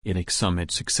ITIC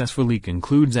Summit successfully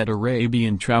concludes at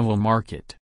Arabian Travel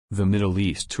Market. The Middle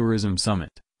East Tourism Summit,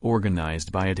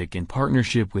 organized by ITIC in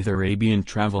partnership with Arabian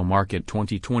Travel Market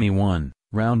 2021,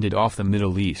 rounded off the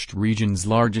Middle East region's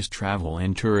largest travel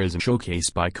and tourism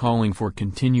showcase by calling for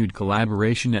continued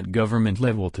collaboration at government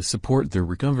level to support the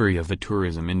recovery of the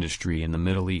tourism industry in the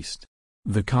Middle East.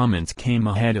 The comments came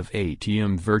ahead of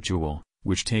ATM Virtual,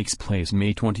 which takes place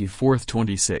May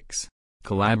 24-26.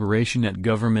 Collaboration at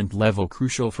government level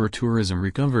crucial for tourism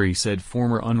recovery, said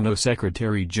former UNWTO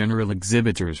Secretary General.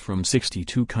 Exhibitors from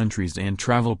 62 countries and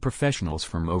travel professionals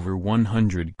from over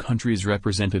 100 countries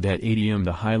represented at ATM.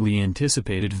 The highly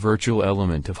anticipated virtual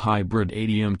element of hybrid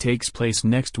ATM takes place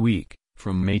next week,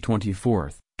 from May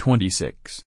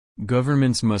 24-26.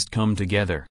 Governments must come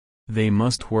together. They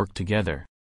must work together.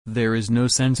 There is no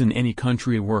sense in any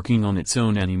country working on its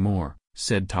own anymore,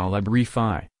 said Taleb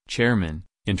Rifai, Chairman,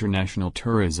 International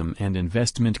Tourism and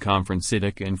Investment Conference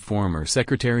ITIC and former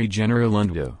Secretary General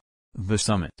UNWTO. The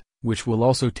summit, which will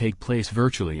also take place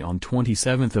virtually on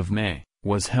 27th of May,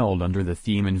 was held under the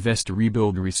theme Invest,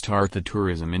 Rebuild, Restart the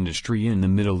Tourism Industry in the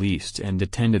Middle East and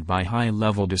attended by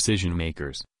high-level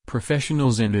decision-makers,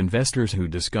 professionals and investors who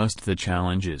discussed the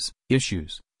challenges,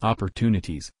 issues,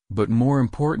 opportunities, but more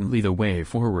importantly the way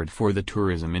forward for the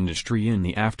tourism industry in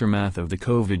the aftermath of the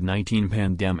COVID-19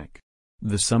 pandemic.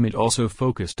 The summit also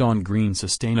focused on green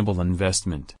sustainable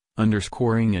investment,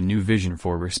 underscoring a new vision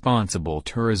for responsible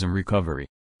tourism recovery.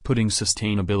 Putting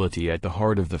sustainability at the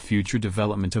heart of the future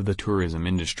development of the tourism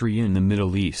industry in the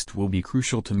Middle East will be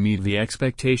crucial to meet the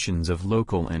expectations of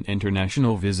local and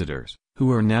international visitors,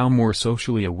 who are now more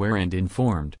socially aware and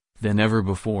informed than ever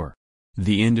before.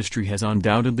 The industry has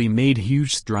undoubtedly made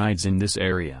huge strides in this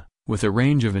area, with a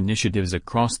range of initiatives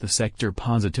across the sector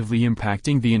positively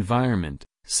impacting the environment,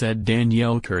 said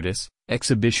Danielle Curtis,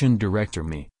 Exhibition Director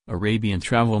Arabian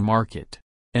Travel Market.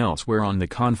 Elsewhere on the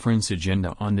conference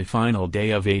agenda on the final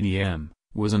day of ATM,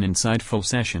 was an insightful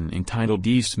session entitled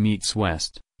East Meets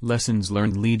West, Lessons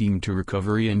Learned Leading to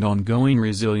Recovery and Ongoing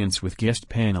Resilience, with guest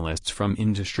panelists from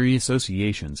industry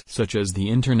associations such as the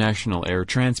International Air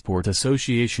Transport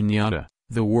Association IATA,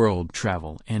 the World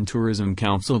Travel and Tourism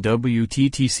Council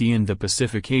WTTC and the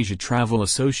Pacific Asia Travel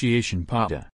Association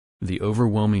PATA. The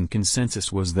overwhelming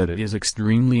consensus was that it is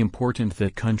extremely important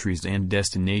that countries and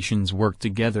destinations work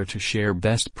together to share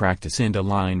best practice and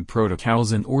align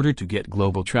protocols in order to get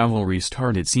global travel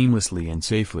restarted seamlessly and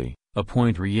safely, a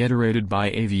point reiterated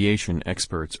by aviation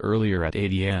experts earlier at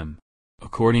ATM.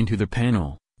 According to the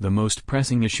panel, the most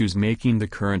pressing issues making the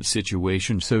current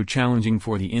situation so challenging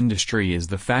for the industry is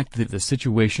the fact that the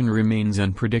situation remains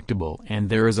unpredictable and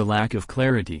there is a lack of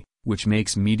clarity, which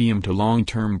makes medium to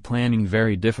long-term planning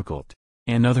very difficult.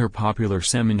 Another popular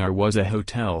seminar was a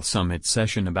hotel summit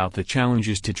session about the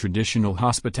challenges to traditional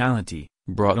hospitality,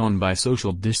 brought on by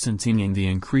social distancing and the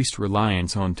increased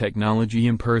reliance on technology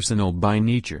impersonal by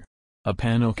nature. A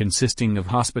panel consisting of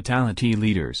hospitality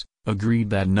leaders agreed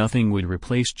that nothing would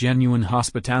replace genuine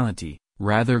hospitality,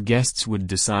 rather guests would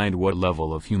decide what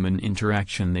level of human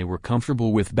interaction they were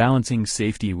comfortable with, balancing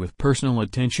safety with personal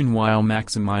attention while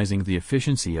maximizing the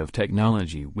efficiency of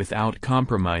technology without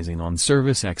compromising on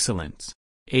service excellence.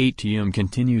 ATM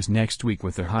continues next week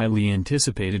with a highly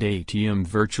anticipated ATM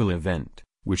virtual event,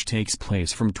 which takes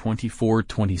place from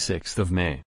 24-26 of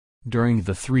May. During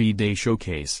the 3-day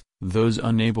showcase, those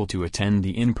unable to attend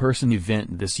the in-person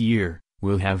event this year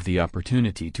will have the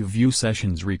opportunity to view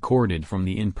sessions recorded from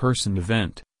the in-person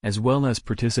event, as well as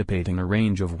participate in a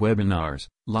range of webinars,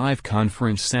 live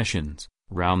conference sessions,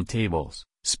 roundtables,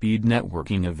 speed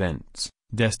networking events,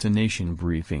 destination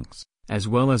briefings, as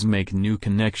well as make new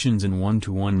connections in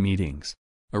one-to-one meetings.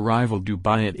 Arrival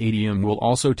Dubai at ATM will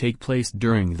also take place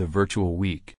during the virtual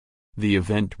week. The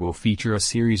event will feature a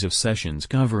series of sessions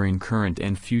covering current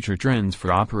and future trends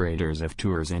for operators of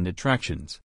tours and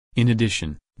attractions. In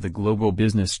addition, the Global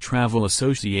Business Travel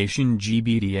Association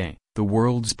 (GBTA), the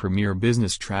world's premier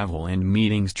business travel and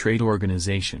meetings trade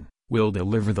organization, will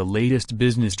deliver the latest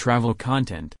business travel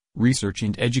content, research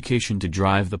and education to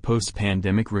drive the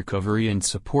post-pandemic recovery and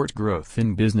support growth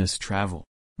in business travel.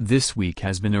 This week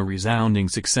has been a resounding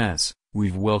success.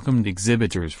 We've welcomed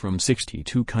exhibitors from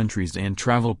 62 countries and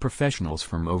travel professionals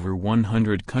from over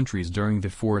 100 countries during the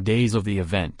 4 days of the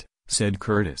event, said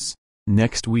Curtis.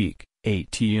 Next week,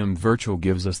 ATM Virtual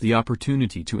gives us the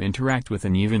opportunity to interact with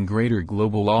an even greater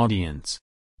global audience.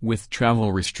 With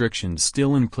travel restrictions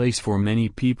still in place for many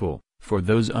people, for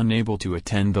those unable to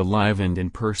attend the live and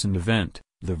in-person event,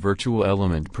 the virtual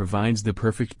element provides the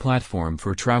perfect platform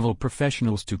for travel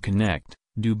professionals to connect,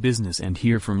 do business and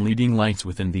hear from leading lights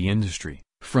within the industry,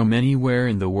 from anywhere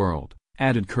in the world,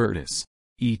 added Curtis.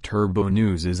 eTurbo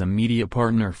News is a media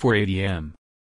partner for ADM.